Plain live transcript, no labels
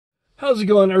How's it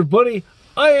going, everybody?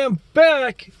 I am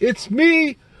back. It's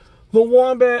me, the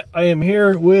Wombat. I am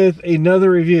here with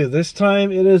another review. This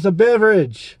time it is a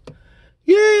beverage.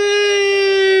 Yay!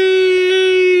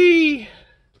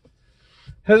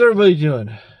 How's everybody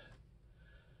doing?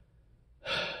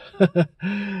 It's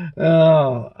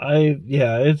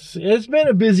been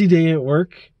a busy day at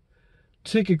work.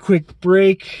 Took a quick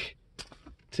break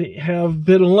to have a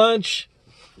bit of lunch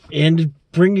and to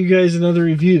bring you guys another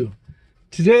review.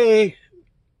 Today,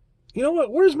 you know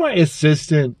what? Where's my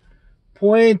assistant?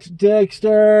 Point,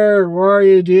 Dexter. Where are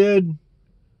you, dude?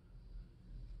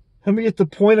 Help me get the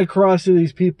point across to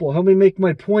these people. Help me make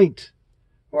my point.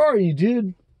 Where are you,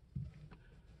 dude?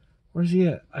 Where's he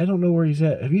at? I don't know where he's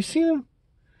at. Have you seen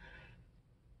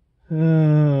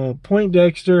him? Point,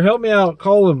 Dexter. Help me out.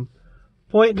 Call him.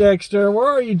 Point, Dexter. Where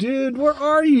are you, dude? Where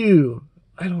are you?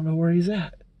 I don't know where he's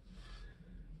at.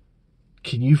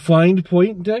 Can you find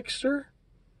Point, Dexter?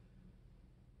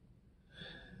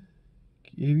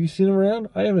 Have you seen him around?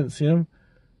 I haven't seen him.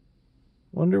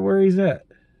 Wonder where he's at.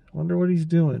 Wonder what he's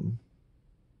doing.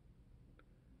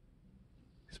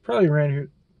 He's probably around here.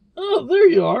 Oh, there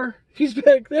you are. He's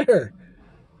back there.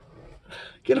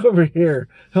 Get over here.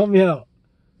 Help me out.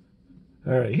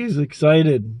 All right, he's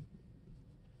excited.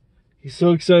 He's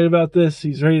so excited about this.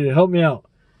 He's ready to help me out.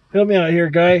 Help me out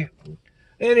here, guy.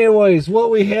 Anyways,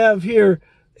 what we have here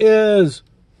is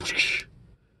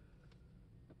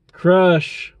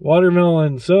Crush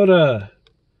watermelon soda.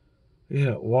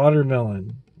 Yeah,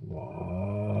 watermelon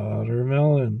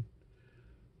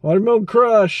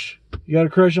Crush. You got a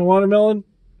crush on watermelon?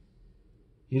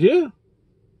 You do?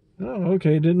 Oh,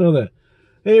 okay, didn't know that.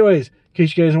 Anyways, in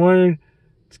case you guys are wondering,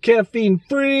 it's caffeine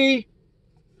free.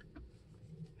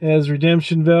 Has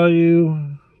redemption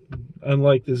value,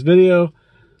 unlike this video.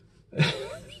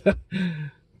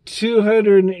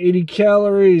 280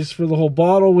 calories for the whole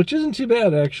bottle, which isn't too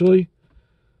bad, actually.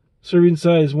 Serving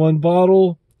size 1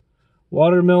 bottle.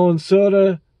 Watermelon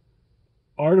soda,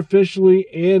 artificially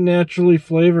and naturally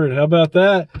flavored. How about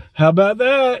that? How about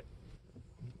that?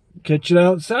 Catch it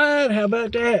outside. How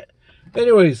about that?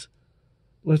 Anyways,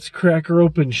 let's crack her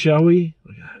open, shall we?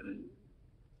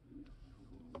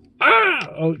 Ah!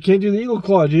 Oh, can't do the eagle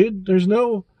claw, dude. There's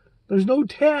no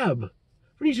tab. What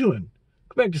are you doing?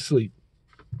 Go back to sleep.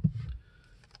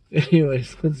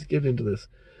 Anyways, let's get into this.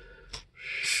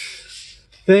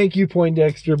 Thank you, Point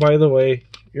Dexter, by the way.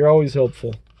 You're always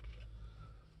helpful.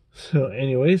 So,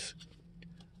 anyways,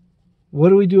 what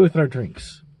do we do with our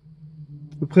drinks?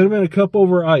 We put them in a cup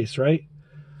over ice, right?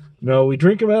 No, we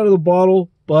drink them out of the bottle,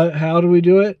 but how do we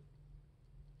do it?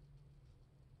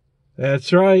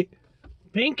 That's right.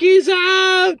 Pinky's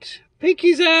out!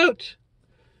 Pinky's out!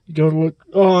 You gotta look...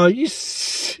 Oh, are you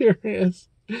serious?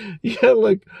 You gotta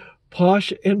look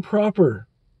posh and proper.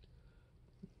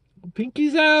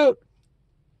 Pinky's out!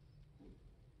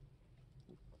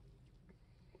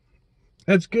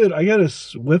 That's good. I got a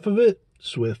whiff of it.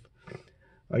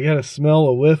 I got to smell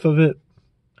a whiff of it.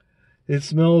 It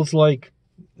smells like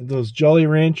those Jolly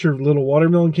Rancher little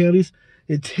watermelon candies.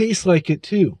 It tastes like it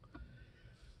too.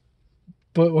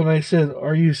 But when I said,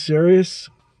 "Are you serious?"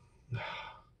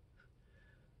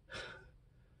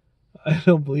 I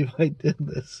don't believe I did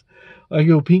this. I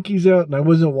go, Pinky's out, and I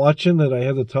wasn't watching that I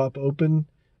had the top open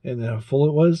and how full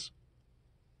it was.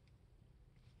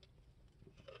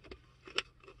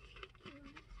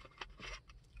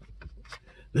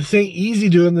 This ain't easy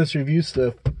doing this review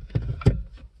stuff.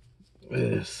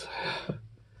 This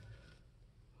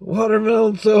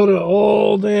watermelon soda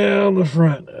all down the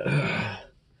front. At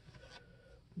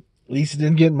least it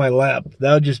didn't get in my lap.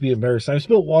 That would just be embarrassing. I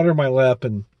spilled water in my lap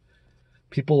and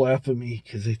people laugh at me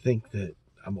because they think that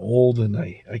I'm old and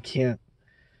I can't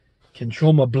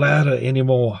control my bladder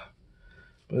anymore.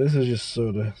 But this is just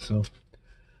soda. So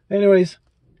anyways,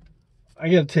 I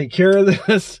got to take care of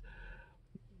this.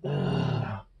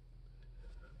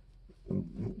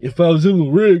 If I was in the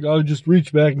rig, I would just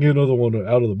reach back and get another one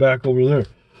out of the back over there.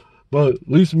 But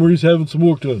Lisa Marie's having some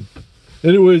work done.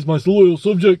 Anyways, my loyal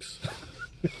subjects.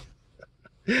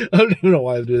 I don't even know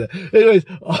why I do that. Anyways,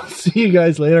 I'll see you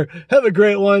guys later. Have a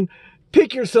great one.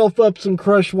 Pick yourself up some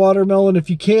crushed watermelon if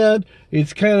you can.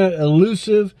 It's kind of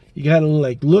elusive. You got to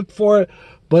look for it,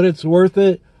 but it's worth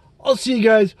it. I'll see you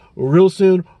guys real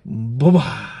soon.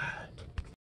 Bye-bye.